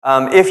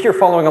If you're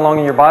following along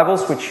in your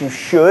Bibles, which you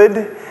should,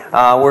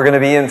 we're going to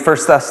be in 1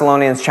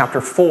 Thessalonians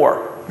chapter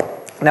 4.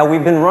 Now,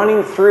 we've been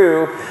running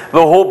through the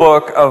whole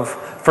book of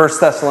 1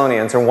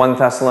 Thessalonians, or 1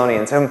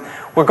 Thessalonians, and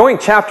we're going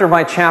chapter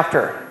by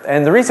chapter.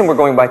 And the reason we're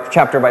going by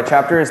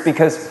chapter is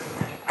because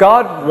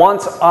God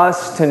wants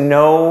us to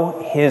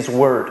know His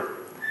Word.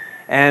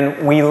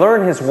 And we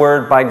learn His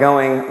Word by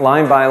going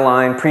line by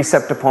line,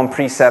 precept upon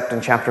precept,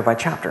 and chapter by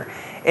chapter.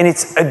 And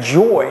it's a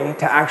joy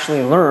to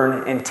actually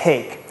learn and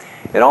take.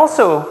 It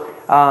also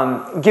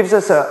gives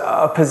us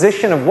a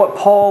position of what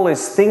Paul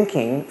is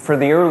thinking for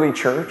the early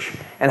church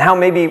and how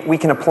maybe we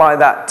can apply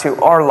that to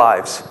our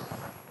lives.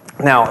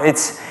 Now,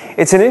 it's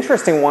an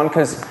interesting one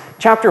because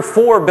chapter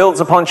 4 builds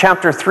upon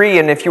chapter 3,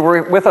 and if you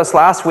were with us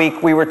last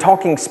week, we were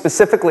talking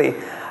specifically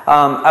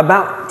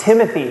about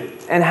Timothy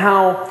and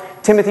how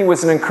Timothy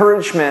was an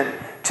encouragement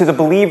to the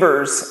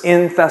believers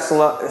in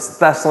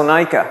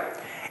Thessalonica.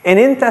 And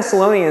in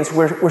Thessalonians,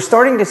 we're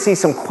starting to see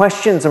some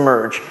questions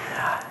emerge.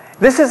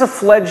 This is a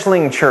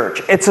fledgling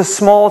church. It's a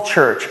small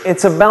church.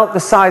 It's about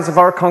the size of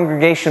our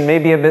congregation,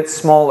 maybe a bit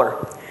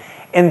smaller.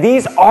 And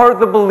these are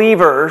the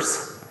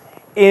believers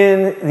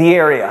in the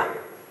area.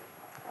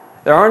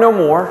 There are no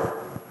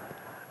more.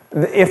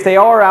 If they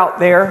are out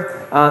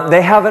there,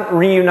 they haven't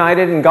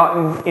reunited and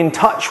gotten in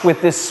touch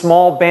with this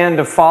small band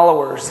of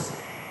followers.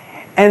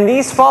 And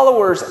these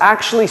followers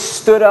actually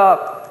stood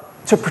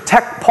up to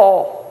protect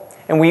Paul.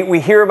 And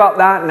we hear about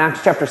that in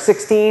Acts chapter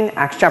 16,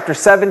 Acts chapter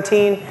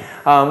 17,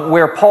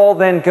 where Paul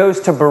then goes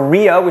to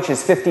Berea, which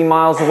is 50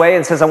 miles away,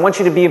 and says, I want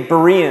you to be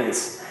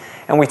Bereans.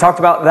 And we talked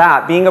about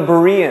that, being a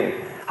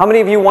Berean. How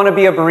many of you want to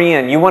be a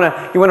Berean? You want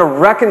to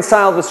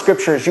reconcile the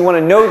Scriptures. You want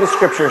to know the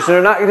Scriptures.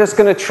 They're not just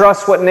going to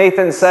trust what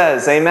Nathan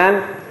says.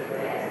 Amen?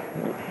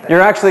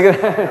 You're actually going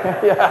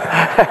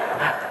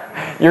to...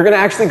 You're going to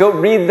actually go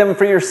read them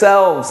for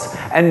yourselves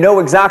and know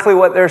exactly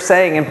what they're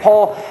saying. And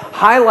Paul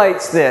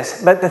highlights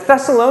this. But the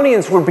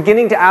Thessalonians were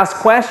beginning to ask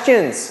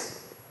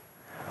questions.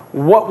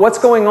 What's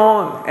going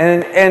on?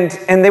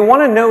 And they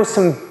want to know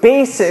some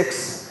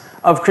basics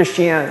of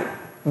Christianity.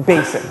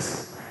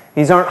 Basics.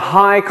 These aren't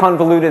high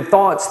convoluted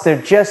thoughts.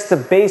 They're just the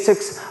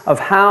basics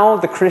of how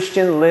the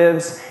Christian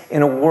lives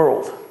in a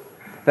world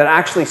that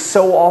actually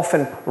so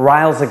often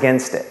riles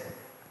against it.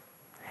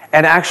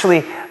 And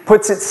actually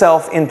puts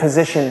itself in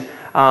position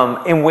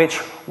in which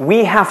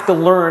we have to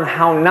learn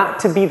how not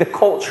to be the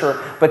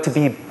culture, but to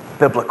be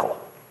biblical.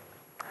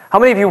 How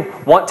many of you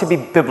want to be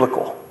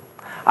biblical?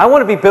 I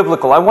want to be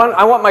biblical. I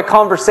want my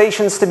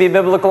conversations to be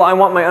biblical. I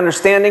want my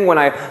understanding when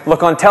I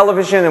look on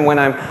television and when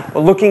I'm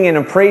looking and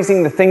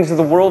appraising the things of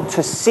the world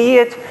to see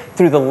it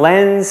through the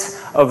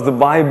lens of the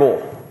Bible.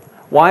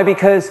 Why?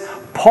 Because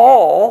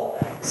Paul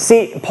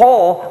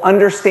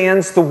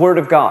understands the Word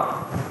of God.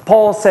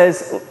 Paul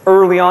says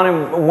early on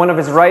in one of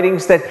his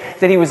writings that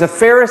he was a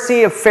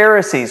Pharisee of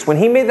Pharisees. When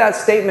he made that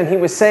statement, he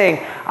was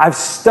saying, I've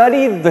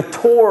studied the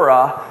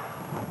Torah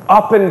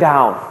up and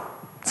down,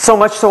 so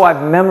much so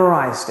I've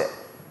memorized it.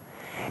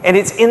 And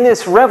it's in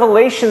this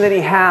revelation that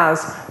he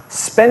has,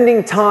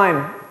 spending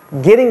time,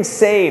 getting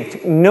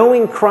saved,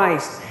 knowing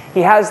Christ.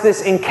 He has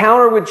this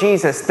encounter with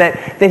Jesus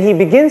that he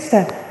begins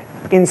to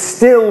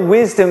instill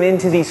wisdom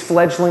into these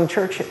fledgling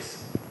churches.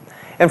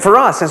 And for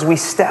us, as we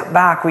step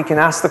back, we can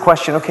ask the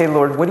question, okay,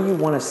 Lord, what do you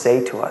want to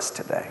say to us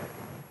today?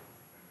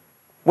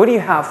 What do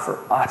you have for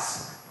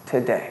us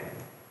today?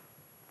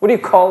 What are you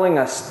calling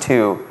us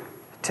to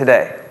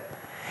today?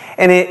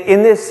 And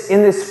in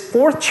this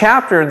fourth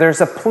chapter,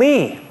 there's a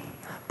plea.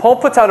 Paul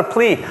puts out a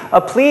plea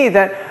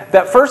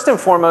that first and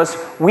foremost,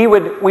 we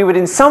would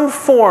in some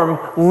form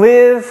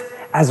live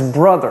as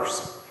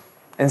brothers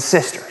and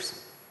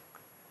sisters.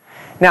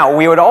 Now,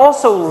 we would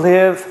also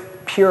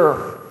live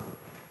pure.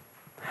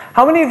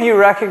 How many of you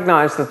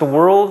recognize that the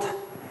world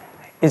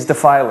is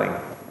defiling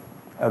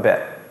a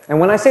bit?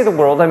 And when I say the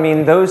world, I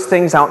mean those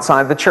things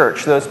outside the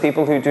church, those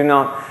people who do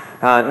not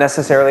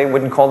necessarily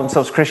wouldn't call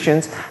themselves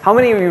Christians. How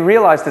many of you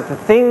realize that the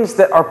things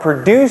that are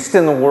produced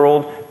in the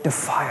world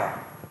defile?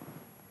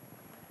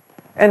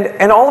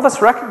 And all of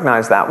us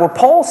recognize that. Well,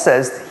 Paul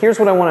says, here's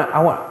what I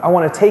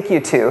want to take you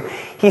to.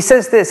 He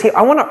says this,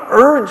 I want to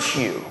urge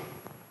you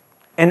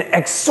and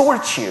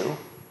exhort you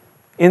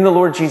in the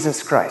Lord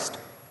Jesus Christ.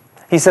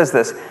 He says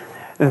this,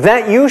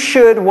 that you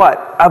should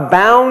what?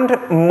 Abound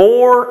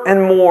more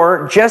and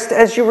more, just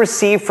as you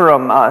receive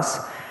from us,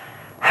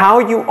 how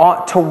you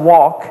ought to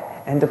walk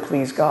and to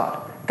please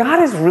God.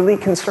 God is really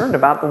concerned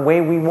about the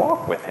way we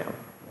walk with Him.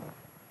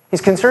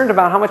 He's concerned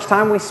about how much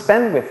time we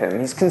spend with Him.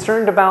 He's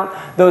concerned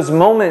about those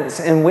moments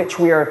in which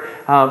we are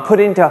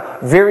put into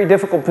very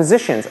difficult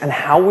positions and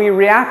how we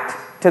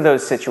react to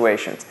those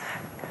situations.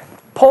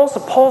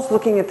 Paul's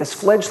looking at this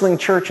fledgling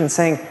church and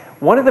saying,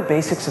 one of the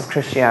basics of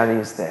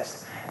Christianity is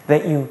this,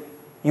 that you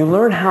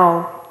learn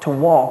how to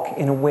walk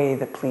in a way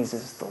that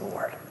pleases the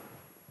Lord.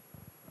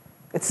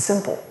 It's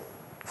simple.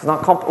 It's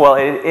not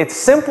it's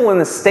simple in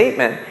the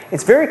statement.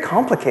 It's very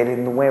complicated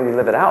in the way we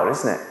live it out,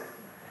 isn't it?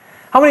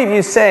 How many of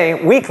you say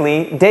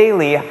weekly,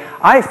 daily,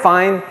 I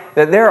find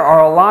that there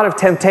are a lot of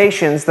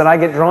temptations that I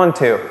get drawn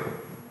to?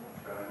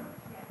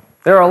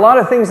 There are a lot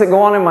of things that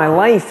go on in my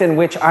life in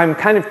which I'm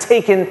kind of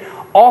taken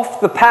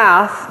off the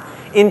path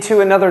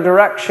into another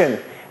direction.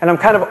 And I'm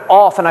kind of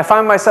off, and I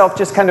find myself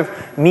just kind of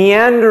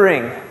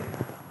meandering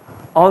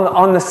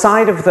on the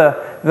side of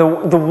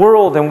the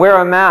world and where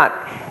I'm at.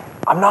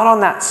 I'm not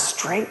on that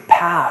straight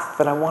path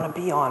that I want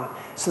to be on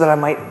so that I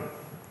might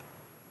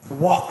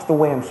walk the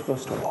way I'm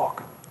supposed to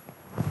walk.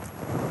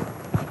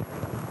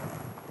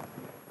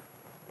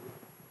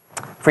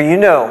 For you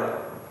know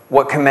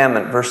what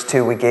commandment, verse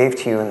 2, we gave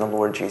to you in the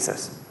Lord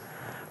Jesus.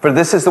 For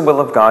this is the will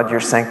of God, your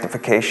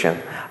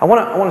sanctification. I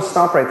want to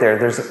stop right there.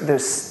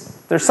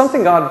 There's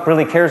something God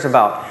really cares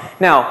about.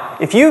 Now,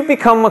 if you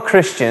become a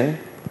Christian,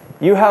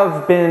 you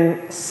have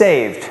been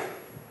saved.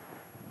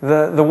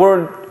 The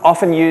word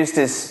often used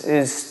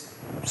is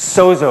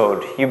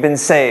sozoed. You've been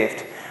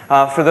saved.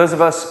 For those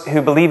of us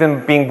who believe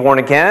in being born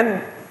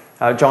again,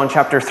 John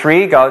chapter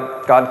 3,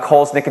 God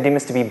calls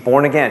Nicodemus to be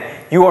born again.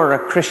 You are a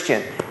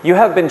Christian. You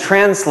have been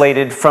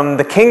translated from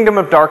the kingdom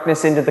of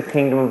darkness into the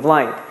kingdom of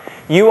light.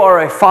 You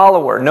are a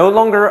follower. No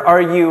longer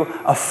are you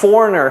a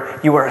foreigner.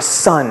 You are a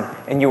son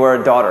and you are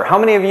a daughter. How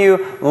many of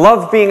you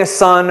love being a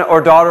son or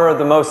daughter of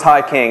the Most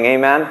High King?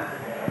 Amen?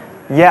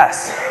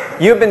 Yes.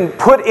 You've been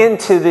put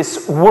into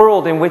this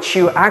world in which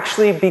you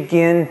actually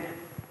begin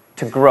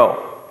to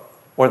grow.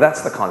 Or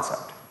that's the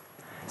concept.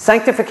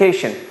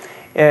 Sanctification.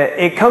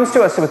 It comes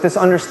to us with this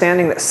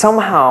understanding that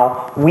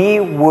somehow we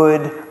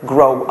would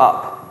grow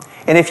up.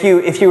 And if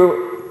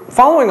you're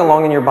following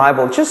along in your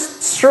Bible,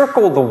 just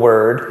circle the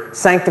word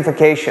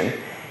sanctification.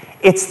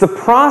 It's the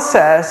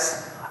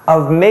process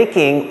of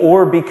making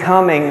or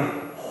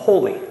becoming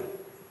holy,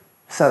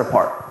 set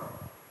apart.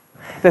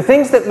 The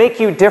things that make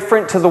you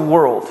different to the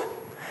world,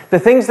 the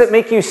things that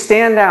make you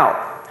stand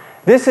out,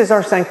 this is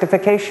our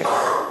sanctification.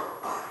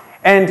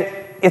 And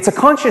it's a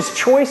conscious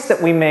choice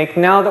that we make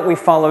now that we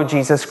follow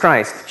Jesus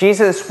Christ.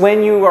 Jesus,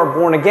 when you are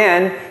born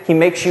again, he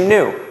makes you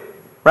new.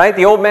 Right?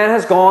 The old man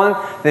has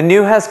gone, the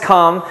new has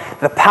come,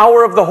 the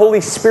power of the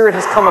Holy Spirit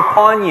has come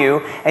upon you,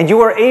 and you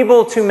are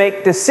able to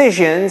make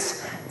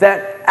decisions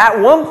that at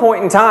one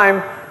point in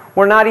time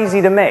were not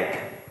easy to make.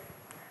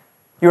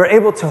 You are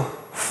able to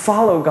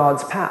follow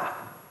God's path.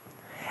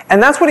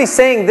 And that's what he's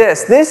saying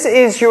this. This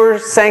is your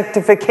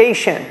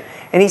sanctification.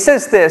 And he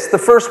says this, the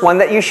first one,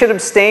 that you should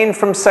abstain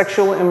from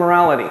sexual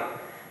immorality.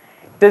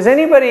 Does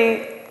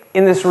anybody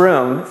in this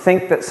room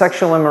think that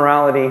sexual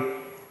immorality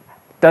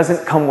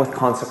doesn't come with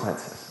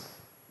consequences?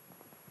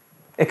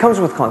 It comes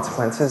with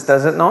consequences,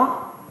 does it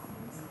not?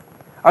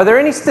 Are there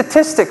any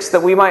statistics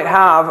that we might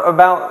have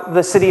about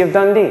the city of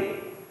Dundee,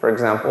 for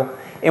example,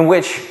 in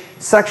which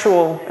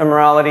sexual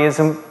immorality is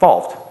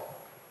involved?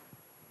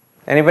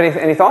 Anybody,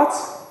 any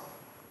thoughts?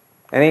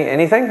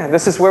 Anything?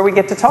 This is where we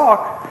get to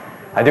talk.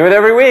 I do it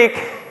every week.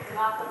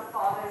 Lack of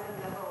fathers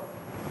in the home.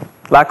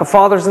 Lack of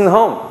fathers in the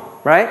home,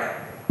 right?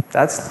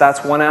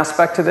 That's one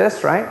aspect to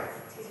this, right?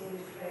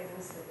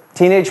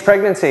 Teenage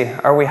pregnancy.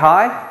 Are we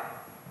high?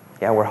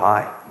 Yeah, we're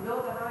high.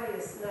 Not the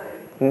highest, no.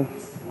 It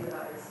used to be the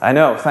highest. I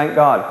know, thank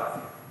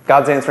God.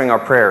 God's answering our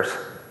prayers.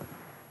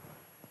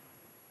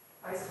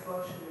 Highest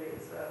abortion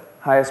rates.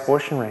 Highest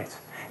abortion rates.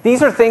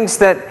 These are things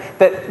that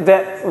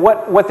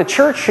what the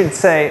church should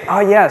say, oh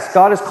yes,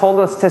 God has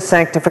called us to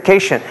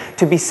sanctification,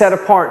 to be set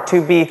apart,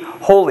 to be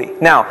holy.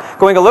 Now,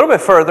 going a little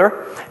bit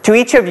further, to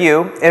each of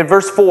you, in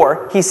verse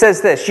 4, he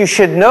says this, you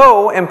should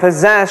know and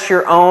possess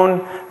your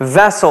own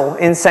vessel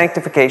in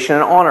sanctification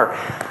and honor.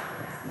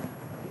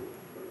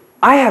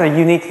 I had a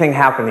unique thing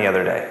happen the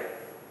other day.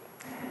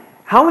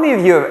 How many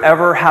of you have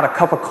ever had a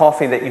cup of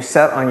coffee that you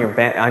set on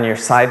your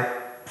side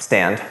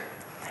stand,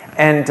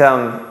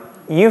 and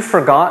you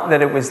forgot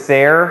that it was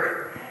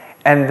there,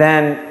 and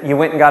then you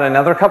went and got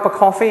another cup of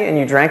coffee and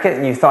you drank it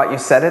and you thought you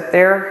set it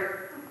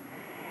there?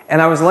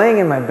 And I was laying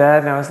in my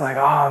bed and I was like,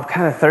 oh, I'm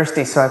kind of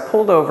thirsty. So I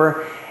pulled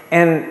over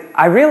and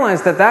I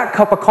realized that that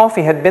cup of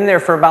coffee had been there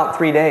for about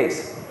 3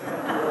 days.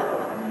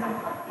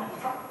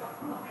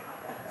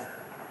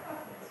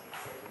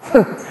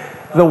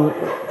 Do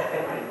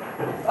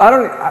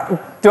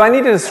I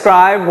need to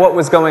describe what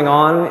was going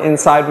on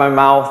inside my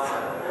mouth?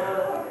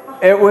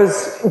 It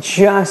was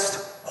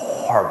just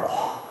horrible.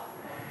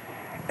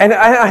 And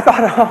I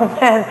thought, oh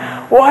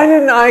man, why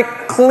didn't I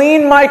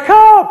clean my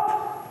cup?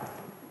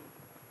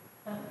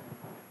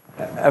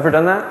 Ever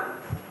done that?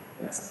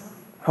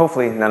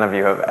 Hopefully none of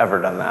you have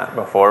ever done that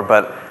before,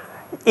 but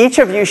each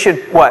of you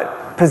should,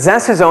 what?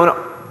 Possess his own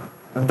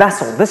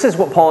vessel. This is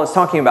what Paul is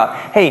talking about.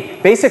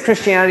 Hey, basic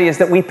Christianity is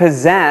that we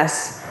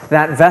possess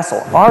that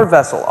vessel, our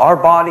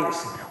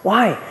bodies.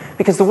 Why?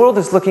 Because the world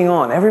is looking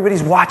on.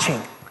 Everybody's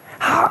watching.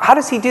 How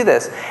does he do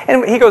this?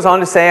 And he goes on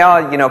to say,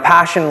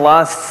 passion,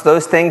 lusts,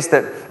 those things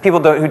that people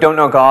who don't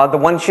know God, the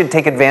one should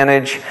take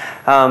advantage.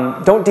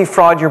 Don't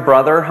defraud your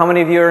brother. How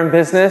many of you are in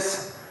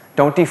business?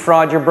 Don't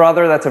defraud your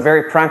brother. That's a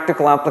very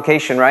practical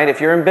application, right?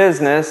 If you're in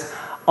business,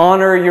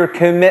 honor your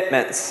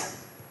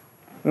commitments.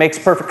 Makes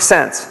perfect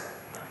sense.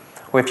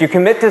 Well, if you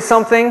commit to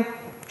something,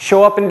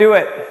 show up and do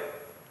it.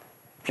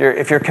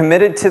 If you're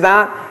committed to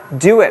that,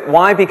 do it.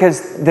 Why?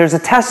 Because there's a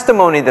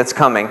testimony that's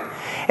coming.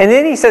 And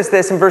then he says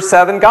this in verse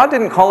 7, God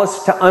didn't call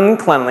us to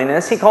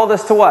uncleanliness. He called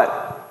us to what?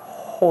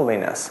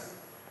 Holiness.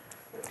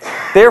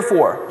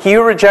 Therefore, he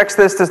who rejects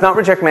this does not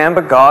reject man,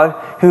 but God,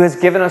 who has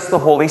given us the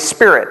Holy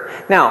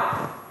Spirit.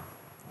 Now,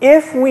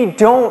 if we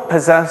don't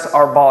possess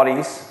our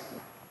bodies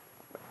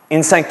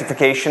in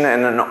sanctification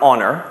and in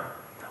honor,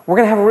 we're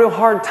going to have a real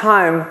hard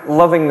time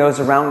loving those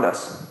around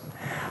us.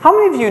 How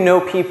many of you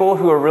know people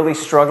who are really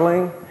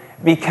struggling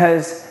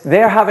because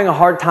they're having a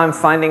hard time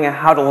finding out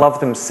how to love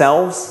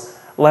themselves,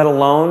 let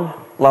alone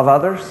love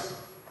others?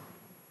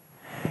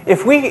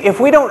 If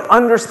we don't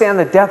understand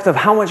the depth of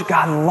how much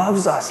God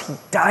loves us, He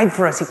died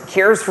for us, He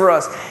cares for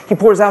us, He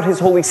pours out His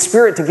Holy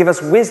Spirit to give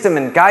us wisdom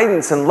and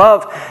guidance and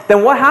love,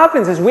 then what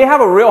happens is we have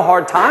a real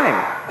hard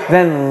time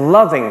then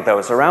loving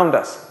those around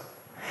us.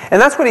 And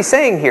that's what he's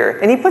saying here.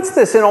 And he puts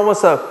this in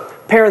almost a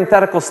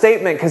parenthetical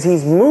statement because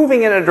he's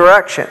moving in a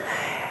direction.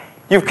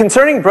 You've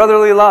concerning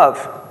brotherly love.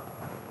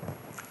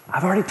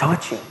 I've already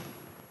taught you.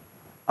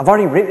 I've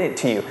already written it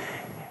to you.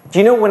 Do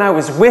you know when I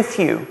was with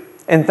you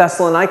in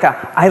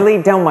Thessalonica, I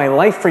laid down my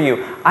life for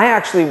you. I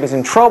actually was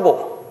in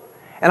trouble.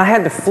 And I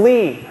had to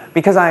flee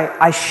because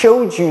I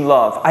showed you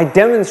love. I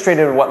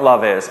demonstrated what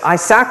love is. I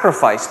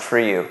sacrificed for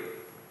you.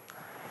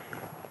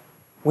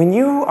 When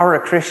you are a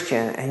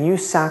Christian and you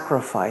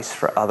sacrifice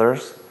for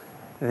others,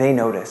 they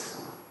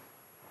notice.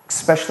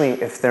 Especially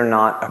if they're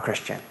not a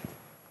Christian.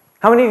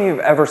 How many of you have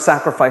ever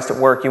sacrificed at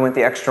work? You went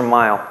the extra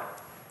mile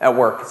at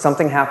work.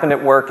 Something happened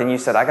at work and you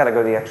said, I got to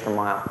go the extra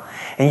mile.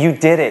 And you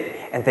did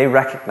it and they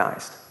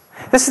recognized.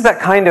 This is that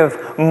kind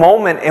of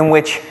moment in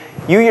which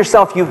you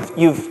yourself,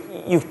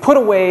 you've put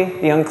away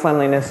the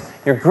uncleanliness.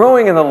 You're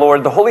growing in the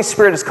Lord. The Holy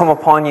Spirit has come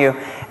upon you.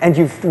 And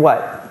you've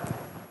what?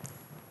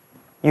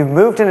 You've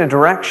moved in a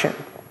direction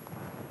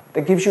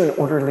that gives you an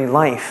orderly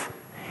life.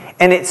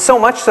 And it's so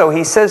much so,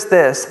 he says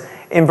this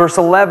in verse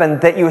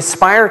 11, that you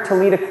aspire to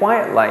lead a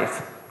quiet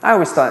life. I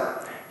always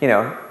thought,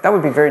 that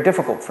would be very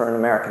difficult for an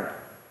American.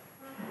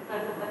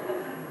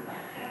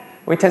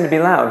 We tend to be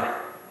loud.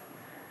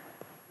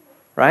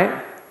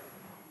 Right?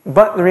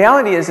 But the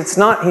reality is, he's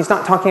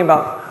not talking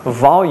about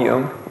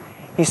volume.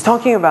 He's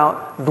talking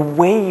about the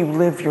way you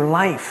live your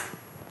life.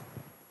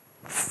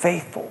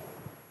 Faithful.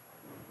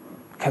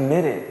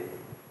 Committed.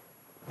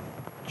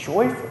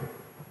 Joyful.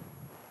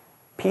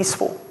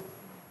 Peaceful.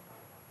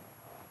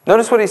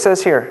 Notice what he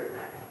says here.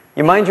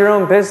 You mind your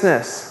own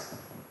business.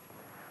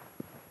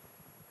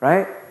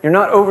 Right? You're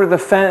not over the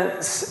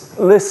fence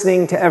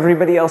listening to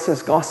everybody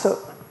else's gossip.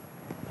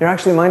 You're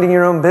actually minding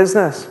your own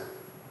business.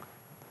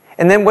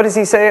 And then what does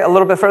he say a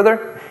little bit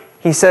further?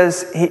 He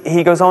says,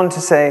 he goes on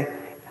to say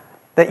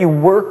that you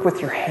work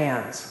with your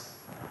hands.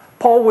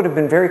 Paul would have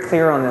been very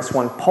clear on this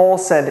one. Paul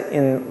said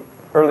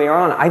earlier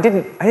on, I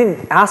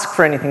didn't ask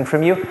for anything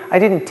from you. I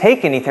didn't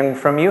take anything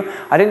from you.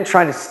 I didn't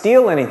try to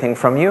steal anything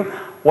from you.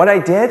 What I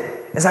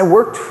did is I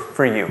worked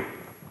for you.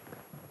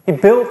 He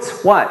built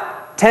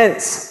what?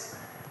 Tents.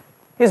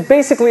 He was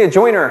basically a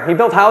joiner. He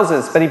built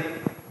houses, but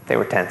they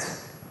were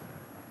tents.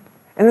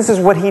 And this is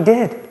what he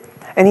did.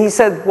 And he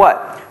said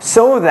what?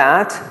 So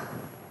that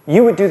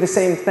you would do the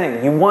same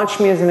thing. You watch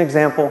me as an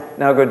example,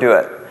 now go do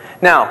it.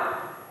 Now,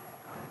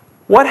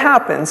 what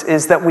happens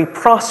is that we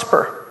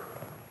prosper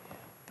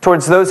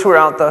towards those who are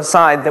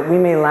outside, that we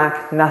may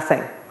lack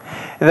nothing.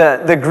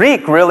 The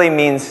Greek really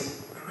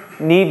means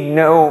need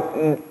no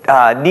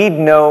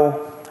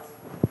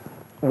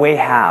way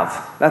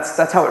have.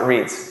 That's how it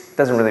reads. It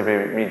doesn't really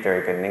read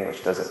very good in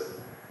English, does it?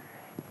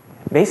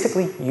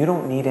 Basically, you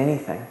don't need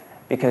anything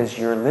because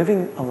you're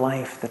living a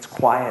life that's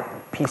quiet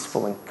and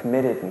peaceful and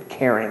committed and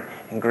caring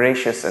and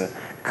gracious and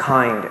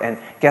kind. And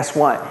guess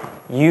what?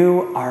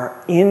 You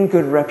are in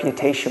good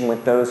reputation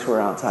with those who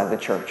are outside the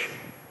church.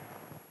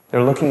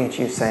 They're looking at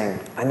you saying,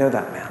 I know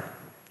that man.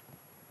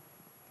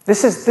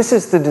 This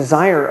is the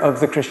desire of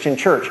the Christian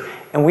church.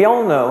 And we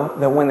all know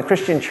that when the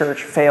Christian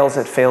church fails,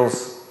 it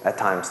fails at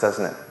times,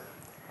 doesn't it?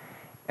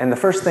 And the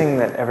first thing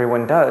that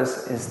everyone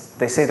does is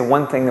they say the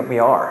one thing that we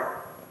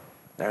are.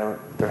 They're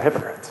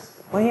hypocrites.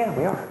 Well, yeah,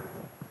 we are.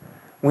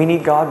 We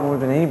need God more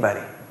than anybody.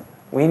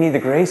 We need the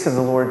grace of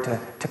the Lord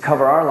to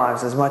cover our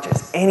lives as much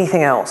as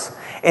anything else.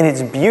 And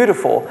it's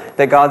beautiful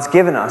that God's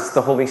given us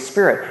the Holy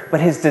Spirit. But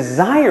His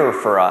desire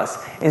for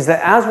us is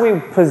that as we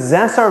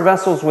possess our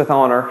vessels with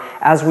honor,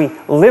 as we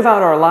live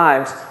out our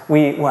lives,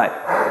 we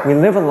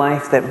live a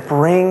life that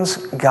brings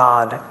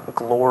God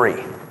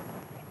glory.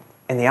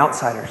 And the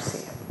outsiders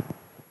see it.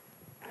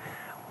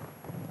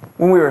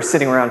 When we were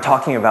sitting around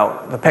talking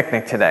about the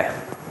picnic today,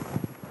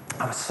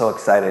 I was so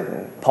excited,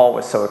 and Paul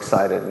was so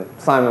excited,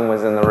 and Simon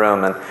was in the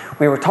room, and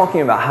we were talking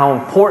about how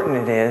important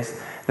it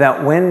is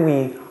that when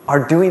we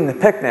are doing the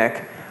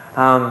picnic,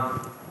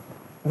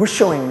 we're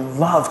showing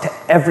love to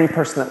every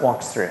person that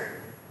walks through,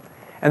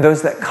 and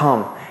those that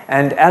come.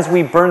 And as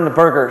we burn the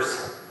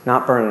burgers,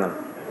 not burn them,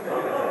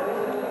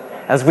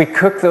 as we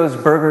cook those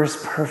burgers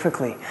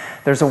perfectly,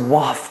 there's a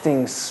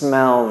wafting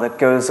smell that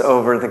goes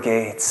over the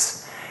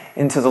gates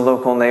into the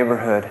local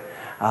neighborhood.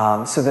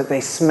 So that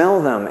they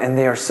smell them and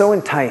they are so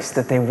enticed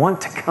that they want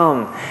to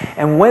come.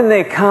 And when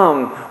they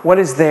come, what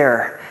is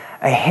there?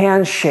 a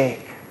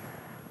handshake.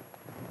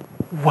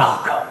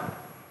 Welcome.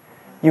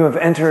 You have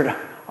entered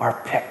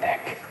our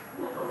picnic.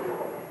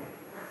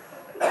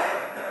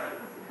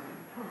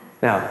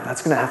 Now,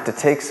 that's going to have to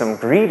take some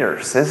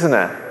greeters, isn't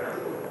it?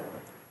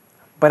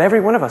 But every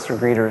one of us are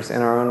greeters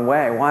in our own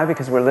way. Why?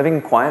 Because we're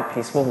living quiet,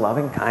 peaceful,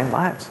 loving, kind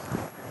lives.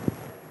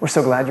 We're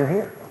so glad you're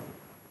here.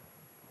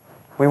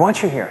 We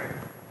want you here.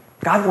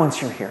 God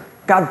wants you here.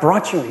 God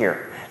brought you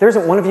here. There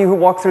isn't one of you who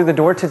walked through the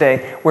door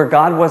today where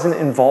God wasn't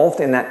involved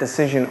in that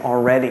decision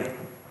already,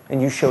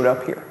 and you showed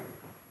up here.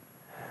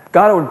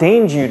 God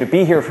ordained you to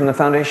be here from the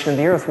foundation of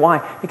the earth.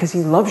 Why? Because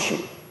He loves you,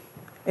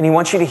 and He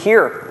wants you to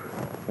hear.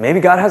 Maybe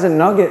God has a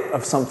nugget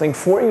of something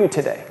for you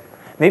today.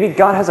 Maybe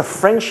God has a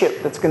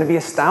friendship that's going to be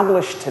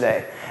established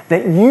today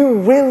that you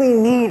really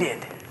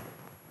needed.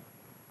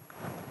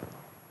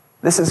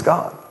 This is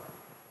God.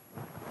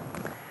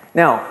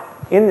 Now,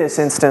 in this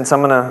instance,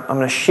 I'm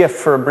gonna shift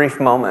for a brief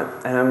moment,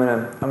 and I'm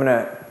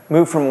gonna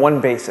move from one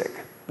basic.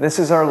 This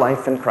is our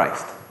life in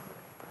Christ.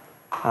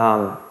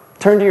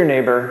 Turn to your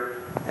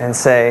neighbor and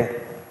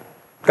say,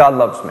 God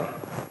loves me.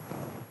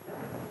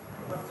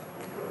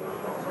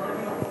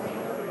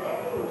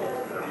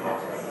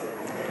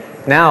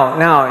 Now,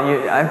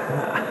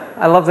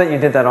 I love that you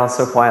did that all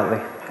so quietly.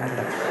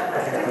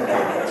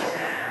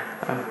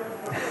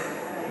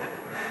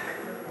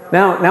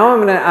 Now I'm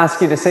going to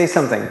ask you to say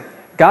something.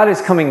 God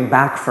is coming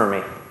back for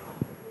me.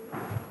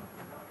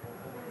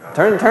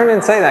 Turn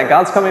and say that.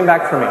 God's coming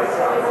back for me.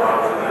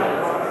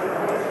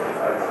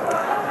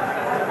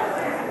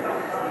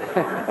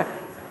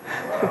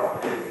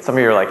 Some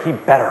of you are like, he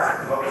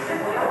better.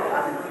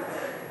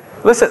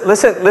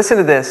 Listen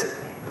to this.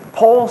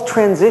 Paul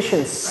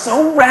transitions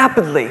so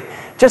rapidly,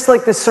 just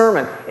like this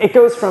sermon. It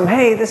goes from,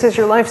 hey, this is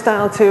your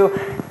lifestyle, to,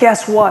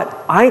 guess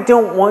what? I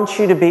don't want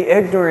you to be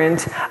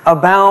ignorant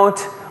about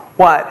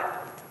what?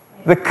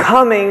 The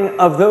coming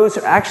of those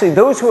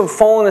who have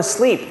fallen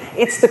asleep.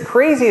 It's the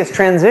craziest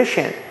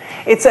transition.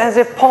 It's as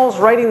if Paul's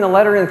writing the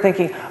letter and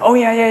thinking, oh,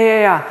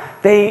 yeah.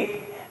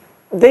 They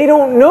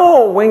don't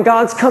know when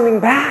God's coming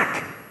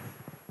back.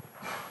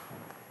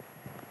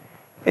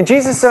 And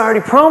Jesus already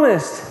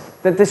promised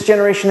that this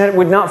generation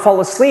would not fall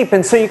asleep.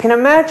 And so you can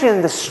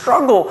imagine the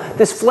struggle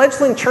this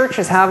fledgling church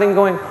is having,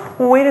 going,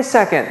 well, wait a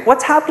second.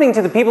 What's happening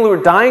to the people who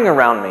are dying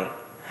around me?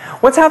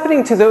 What's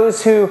happening to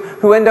those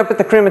who end up at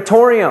the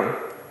crematorium?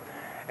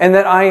 And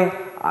that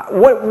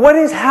what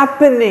is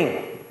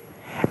happening?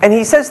 And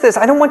he says this,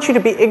 I don't want you to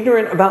be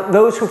ignorant about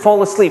those who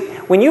fall asleep.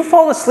 When you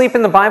fall asleep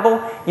in the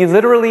Bible, it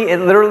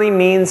literally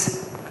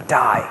means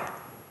die.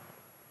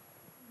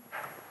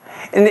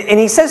 And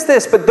he says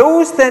this, but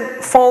those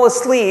that fall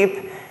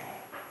asleep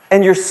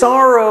and your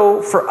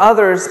sorrow for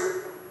others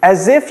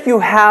as if you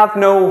have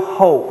no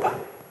hope.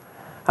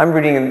 I'm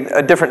reading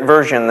a different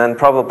version than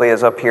probably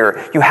is up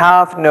here. You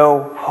have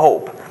no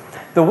hope.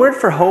 The word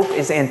for hope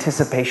is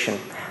anticipation.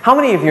 How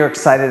many of you are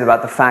excited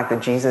about the fact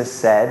that Jesus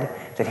said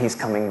that He's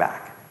coming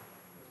back?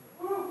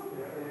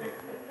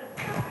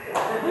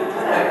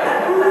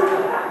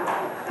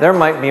 There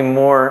might be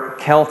more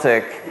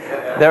Celtic.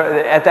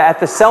 At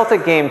the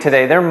Celtic game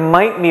today, there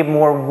might be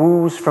more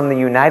woos from the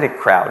United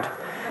crowd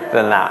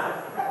than that.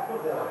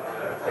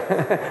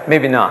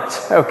 Maybe not.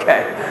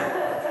 Okay.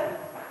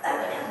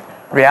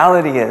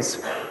 Reality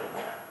is,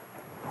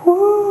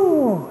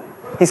 woo,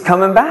 He's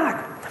coming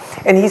back.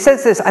 And he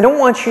says this, I don't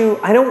want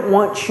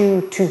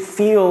you to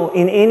feel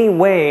in any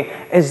way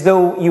as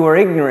though you are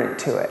ignorant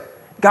to it.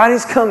 God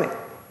is coming.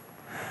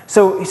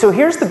 So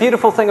here's the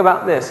beautiful thing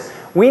about this.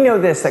 We know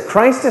this, that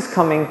Christ is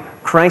coming,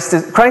 Christ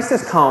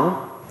has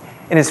come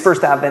in His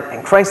first advent,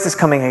 and Christ is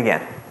coming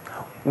again.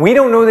 We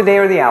don't know the day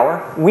or the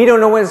hour. We don't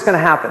know when it's going to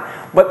happen.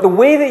 But the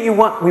way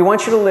that we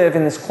want you to live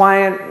in this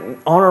quiet,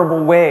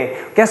 honorable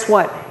way, guess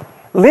what?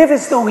 Live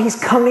as though He's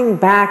coming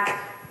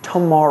back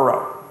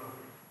tomorrow.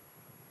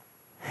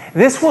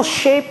 This will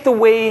shape the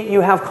way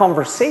you have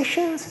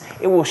conversations.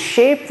 It will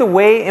shape the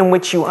way in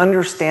which you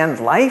understand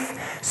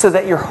life, so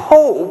that your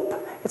hope,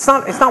 it's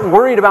not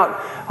worried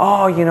about,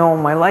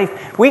 my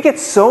life. We get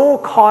so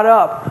caught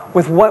up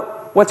with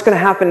what's going to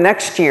happen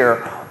next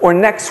year or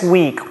next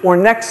week or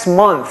next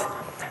month.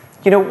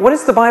 What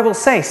does the Bible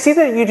say? See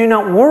that you do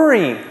not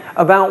worry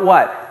about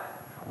what?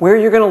 Where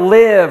you're going to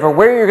live or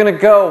where you're going to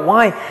go.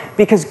 Why?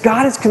 Because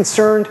God is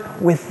concerned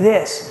with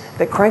this,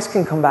 that Christ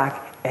can come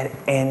back at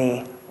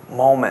any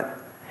moment.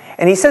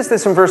 And he says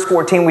this in verse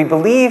 14, we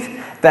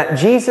believe that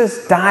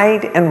Jesus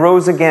died and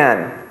rose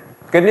again.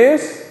 Good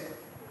news?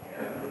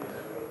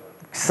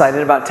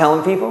 Excited about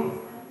telling people?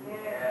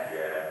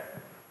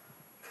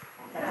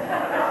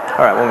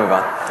 All right, we'll move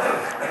on.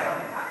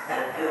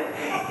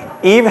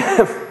 Even,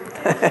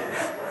 I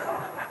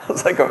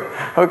was like,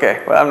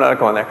 okay, well, I'm not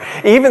going there.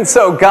 Even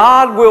so,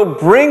 God will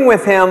bring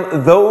with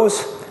Him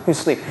those who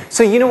sleep.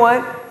 So you know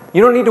what?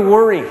 You don't need to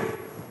worry.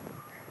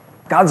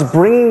 God's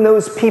bringing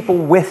those people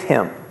with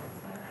Him.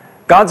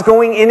 God's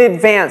going in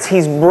advance.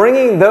 He's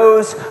bringing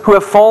those who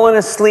have fallen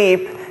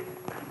asleep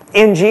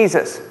in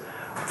Jesus.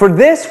 For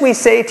this we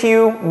say to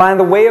you by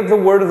the way of the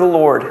word of the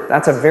Lord.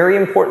 That's a very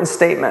important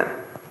statement.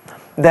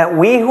 that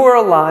we who are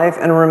alive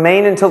and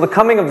remain until the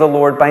coming of the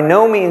Lord by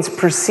no means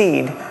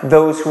precede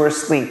those who are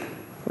asleep.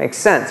 Makes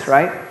sense,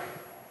 right?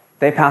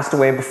 They passed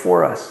away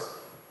before us.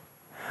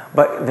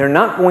 But they're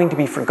not going to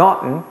be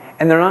forgotten,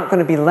 and they're not going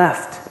to be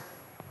left.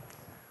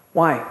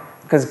 Why?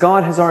 Because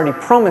God has already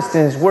promised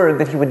in His Word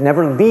that He would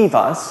never leave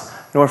us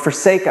nor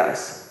forsake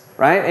us.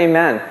 Right?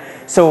 Amen.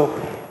 So,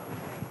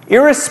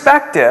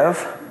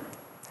 irrespective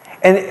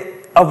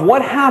of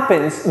what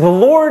happens, the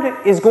Lord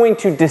is going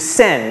to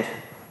descend.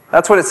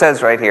 That's what it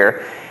says right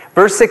here.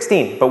 Verse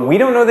 16, but we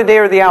don't know the day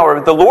or the hour.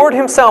 The Lord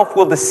Himself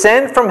will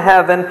descend from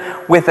heaven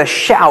with a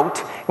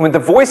shout, and with the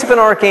voice of an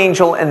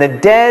archangel, and the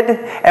dead,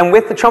 and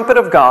with the trumpet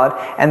of God,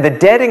 and the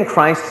dead in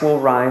Christ will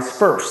rise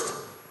first.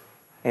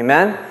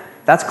 Amen?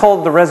 That's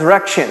called the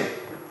resurrection.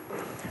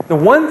 The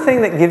one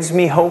thing that gives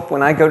me hope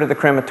when I go to the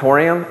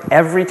crematorium,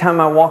 every time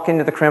I walk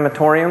into the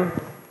crematorium,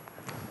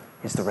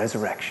 is the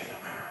resurrection.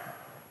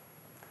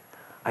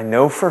 I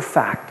know for a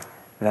fact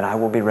that I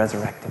will be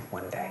resurrected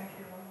one day.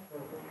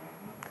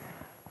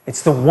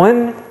 It's the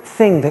one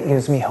thing that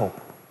gives me hope.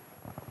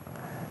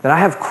 That I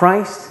have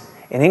Christ,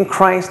 and in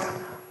Christ,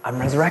 I'm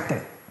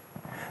resurrected.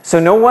 So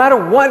no matter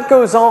what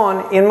goes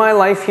on in my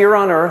life here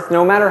on earth,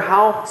 no matter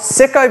how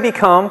sick I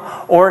become,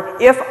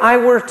 or if I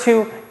were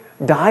to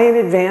die in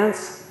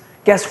advance,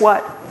 guess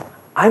what?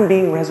 I'm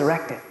being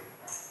resurrected.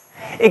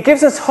 It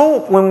gives us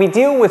hope when we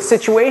deal with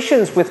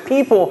situations with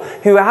people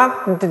who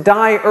happen to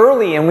die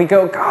early, and we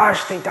go,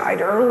 gosh, they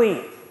died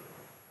early.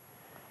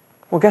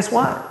 Well, guess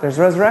what? There's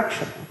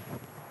resurrection.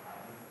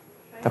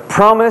 The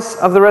promise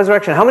of the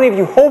resurrection. How many of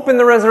you hope in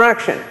the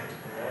resurrection?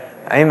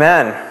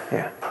 Amen.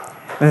 Yeah.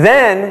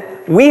 Then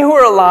we who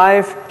are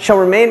alive shall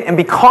remain and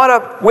be caught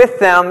up with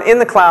them in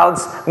the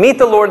clouds, meet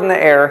the Lord in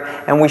the air,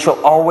 and we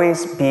shall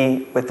always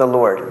be with the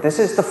Lord. This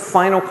is the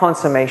final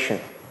consummation.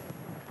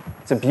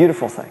 It's a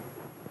beautiful thing.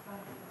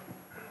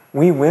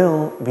 We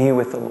will be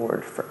with the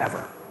Lord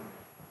forever.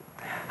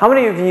 How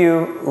many of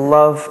you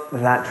love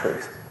that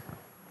truth?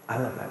 I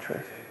love that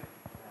truth.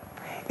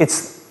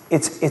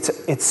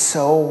 It's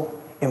so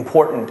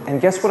important.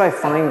 And guess what I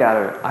find out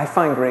of it? I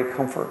find great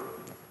comfort.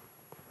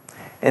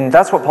 And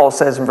that's what Paul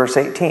says in verse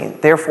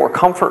 18. Therefore,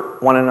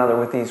 comfort one another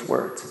with these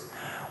words.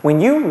 When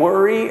you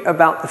worry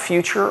about the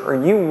future, or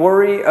you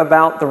worry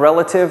about the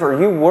relative, or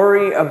you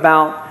worry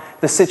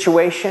about the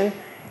situation,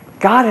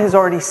 God has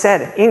already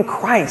said, in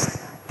Christ,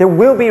 there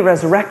will be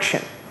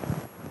resurrection.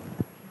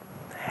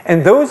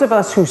 And those of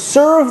us who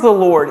serve the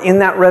Lord in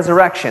that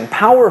resurrection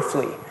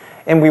powerfully,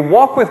 and we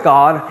walk with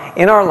God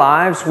in our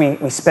lives,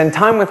 we spend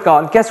time with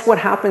God, guess what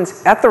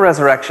happens at the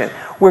resurrection?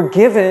 We're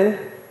given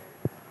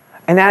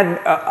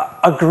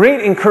a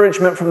great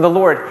encouragement from the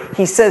Lord.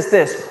 He says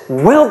this,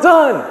 well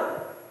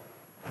done,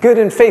 good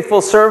and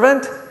faithful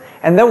servant.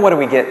 And then what do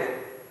we get?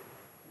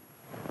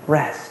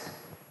 Rest.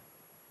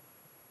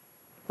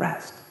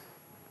 Rest.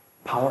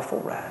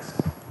 Powerful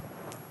rest.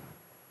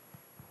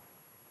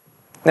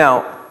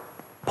 Now,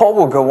 Paul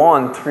will go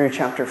on through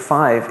chapter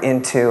 5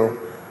 into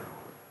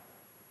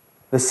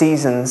the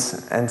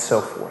seasons and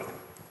so forth.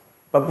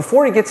 But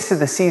before he gets to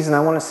the season, I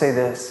want to say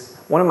this.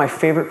 One of my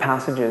favorite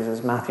passages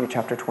is Matthew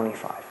chapter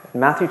 25. In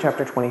Matthew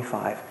chapter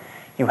 25,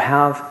 you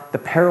have the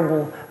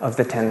parable of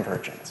the 10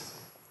 virgins.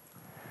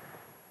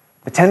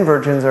 The 10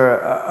 virgins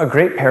are a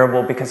great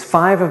parable because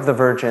 5 of the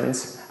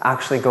virgins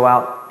actually go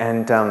out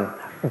and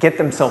get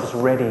themselves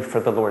ready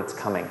for the Lord's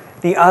coming.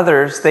 The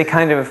others, they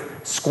kind of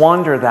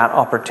squander that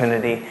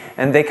opportunity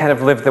and they kind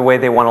of live the way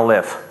they want to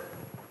live.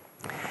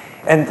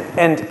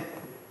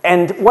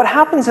 And what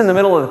happens in the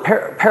middle of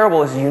the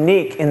parable is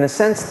unique in the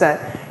sense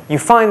that you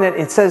find that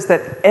it says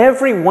that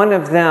every one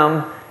of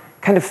them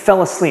kind of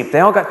fell asleep. They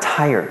all got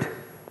tired.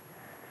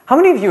 How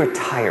many of you are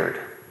tired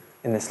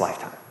in this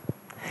lifetime?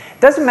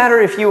 It doesn't matter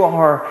if you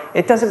are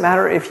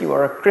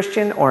a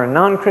Christian or a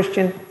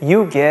non-Christian,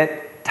 you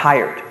get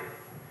tired.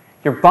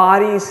 Your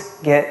bodies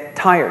get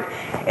tired.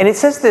 And it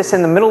says this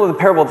in the middle of the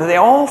parable, that they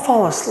all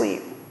fall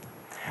asleep.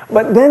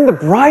 But then the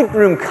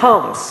bridegroom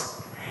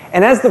comes.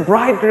 And as the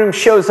bridegroom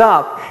shows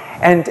up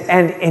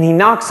and he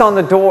knocks on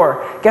the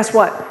door, guess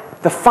what?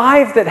 The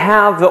 5 that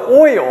have the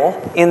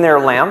oil in their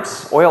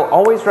lamps, oil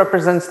always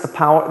represents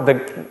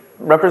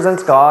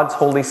represents God's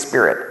Holy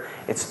Spirit.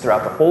 It's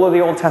throughout the whole of the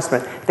Old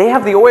Testament. They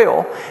have the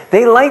oil.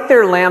 They light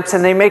their lamps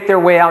and they make their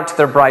way out to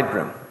their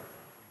bridegroom.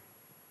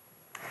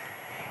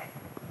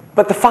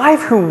 But the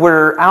 5 who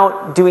were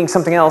out doing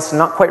something else and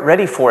not quite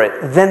ready for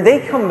it, then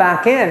they come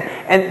back in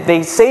and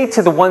they say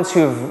to the ones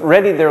who have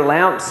readied their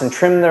lamps and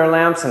trimmed their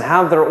lamps and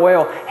have their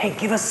oil, hey,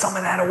 give us some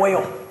of that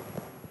oil.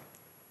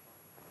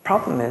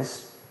 Problem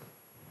is,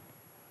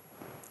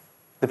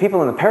 the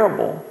people in the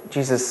parable,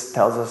 Jesus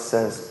tells us,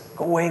 says,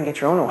 go away and get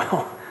your own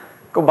oil.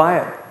 Go buy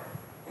it.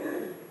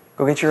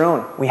 Go get your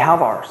own. We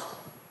have ours.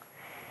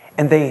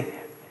 And they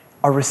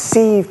are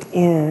received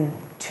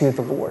into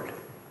the Lord.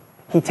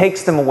 He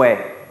takes them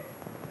away.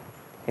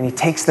 And he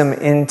takes them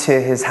into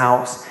his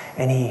house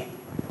and he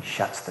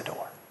shuts the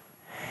door.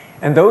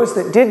 And those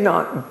that did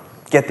not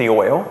get the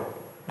oil,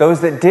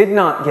 those that did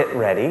not get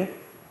ready,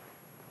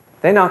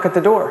 they knock at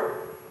the door.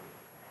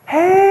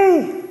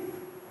 Hey,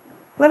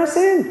 Let us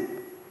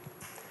in.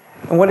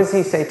 And what does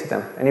he say to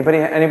them?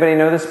 Anybody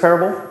know this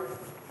parable?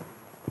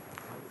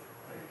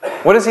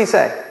 What does he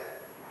say?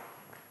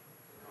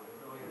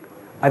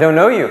 I don't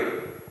know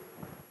you.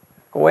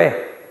 Go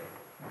away.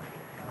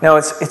 Now,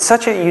 it's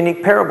such a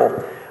unique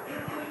parable,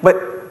 but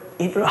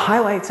it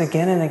highlights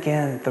again and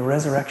again the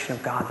resurrection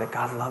of God, that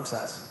God loves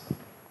us,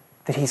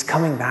 that he's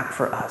coming back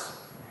for us.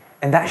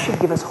 And that should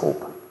give us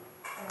hope.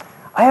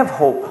 I have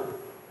hope.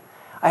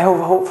 I have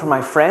hope for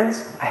my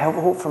friends. I have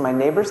hope for my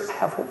neighbors. I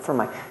have hope for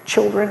my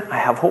children. I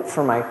have hope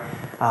for my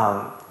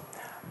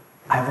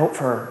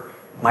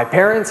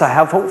parents. I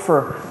have hope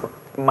for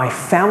my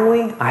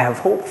family. I have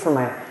hope for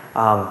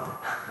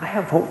I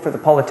have hope for the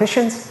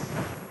politicians.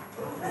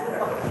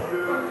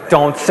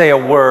 Don't say a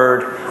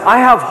word. I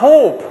have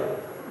hope.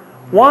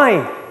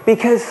 Why?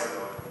 Because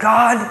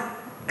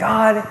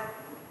God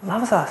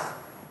loves us.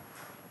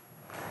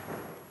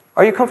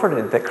 Are you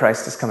comforted that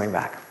Christ is coming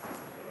back?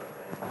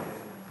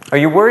 Are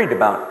you worried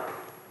about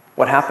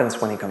what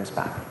happens when he comes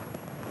back?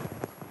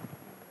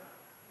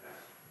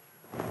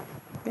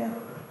 Yeah.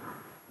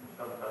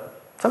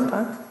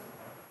 Sometimes.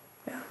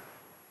 Yeah.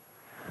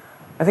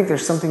 I think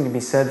there's something to be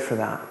said for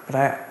that. But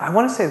I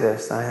want to say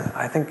this.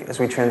 I think as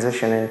we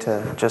transition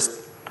into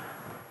just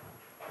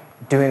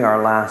doing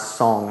our last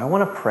song, I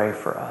want to pray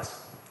for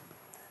us.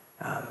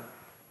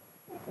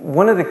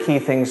 One of the key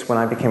things when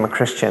I became a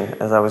Christian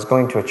is I was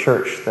going to a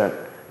church that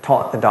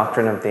taught the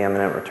doctrine of the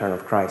imminent return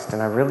of Christ.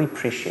 And I really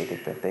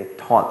appreciated that they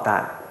taught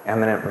that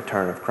imminent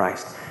return of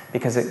Christ,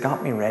 because it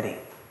got me ready.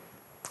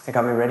 It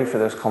got me ready for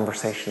those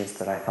conversations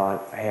that I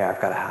thought, hey,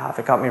 I've got to have.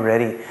 It got me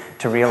ready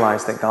to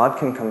realize that God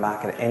can come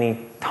back at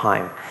any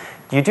time.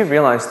 You do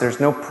realize there's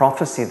no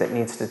prophecy that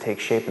needs to take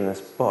shape in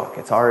this book.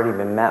 It's already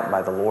been met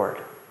by the Lord.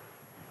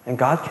 And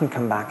God can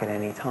come back at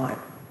any time.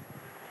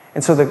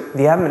 And so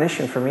the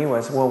admonition for me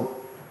was, well,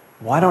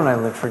 why don't I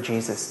live for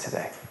Jesus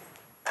today?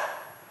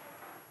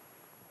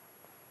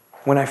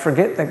 When I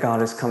forget that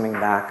God is coming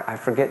back, I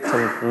forget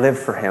to live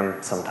for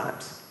him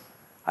sometimes.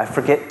 I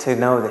forget to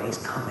know that he's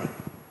coming.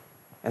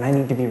 And I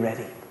need to be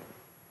ready.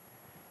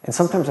 And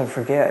sometimes I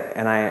forget,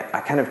 and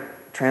I kind of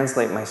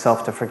translate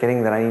myself to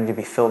forgetting that I need to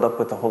be filled up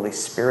with the Holy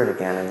Spirit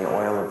again and the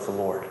oil of the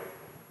Lord.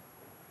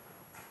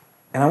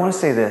 And I want to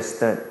say this,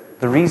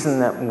 that the reason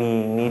that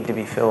we need to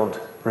be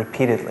filled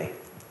repeatedly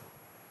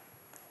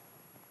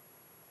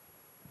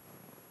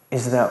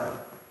is that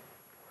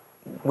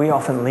we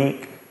often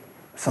leak.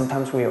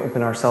 Sometimes we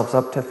open ourselves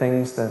up to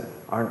things that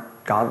aren't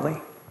godly.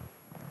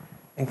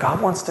 And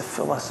God wants to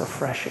fill us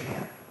afresh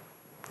again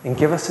and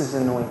give us his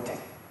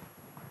anointing,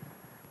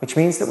 which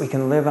means that we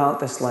can live out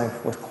this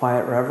life with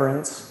quiet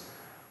reverence,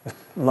 with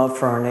love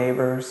for our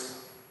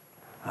neighbors.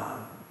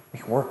 We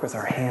can work with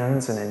our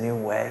hands in a new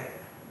way.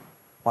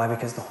 Why?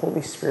 Because the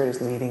Holy Spirit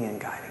is leading and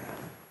guiding us.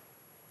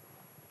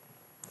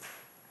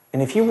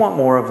 And if you want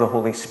more of the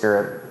Holy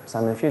Spirit,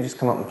 Simon, if you just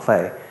come up and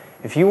play,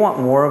 if you want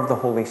more of the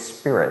Holy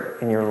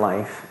Spirit in your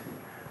life,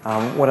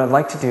 what I'd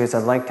like to do is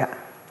I'm going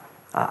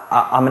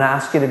to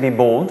ask you to be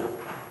bold,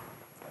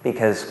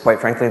 because quite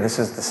frankly, this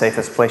is the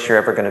safest place you're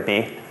ever going to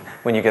be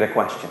when you get a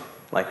question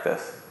like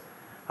this.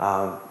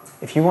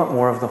 If you want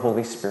more of the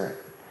Holy Spirit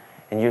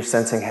and you're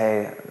sensing,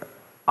 hey,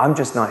 I'm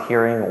just not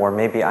hearing, or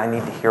maybe I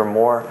need to hear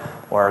more,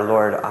 or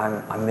Lord,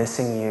 I'm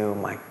missing you,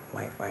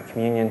 my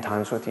communion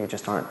times with you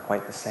just aren't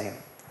quite the same.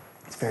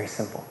 It's very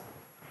simple.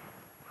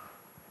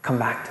 Come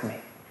back to me.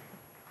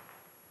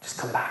 Just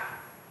come back.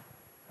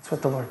 That's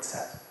what the Lord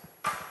says.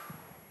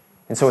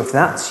 And so if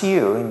that's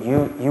you, and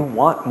you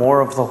want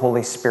more of the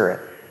Holy Spirit,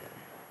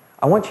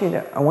 I want you to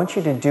do I want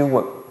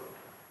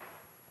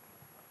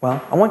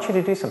you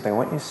to do something. I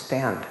want you to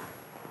stand.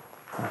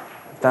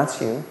 If that's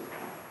you,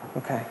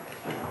 okay.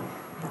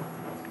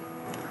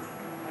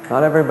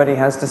 Not everybody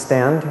has to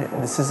stand.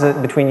 This is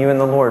between you and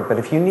the Lord. But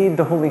if you need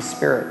the Holy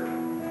Spirit,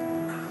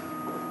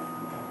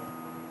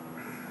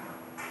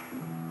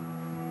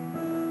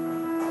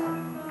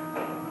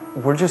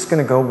 we're just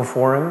going to go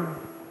before him.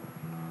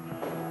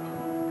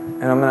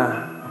 And I'm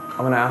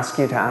going to ask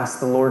you to ask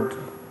the Lord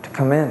to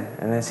come in.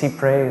 And as he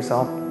prays,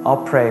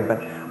 I'll pray. But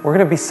we're going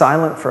to be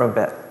silent for a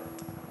bit.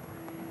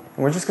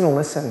 And we're just going to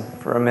listen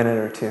for a minute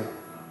or two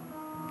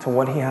to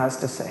what he has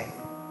to say.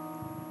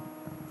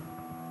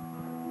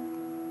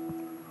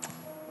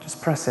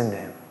 Just press into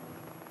him.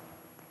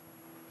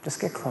 Just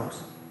get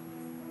close.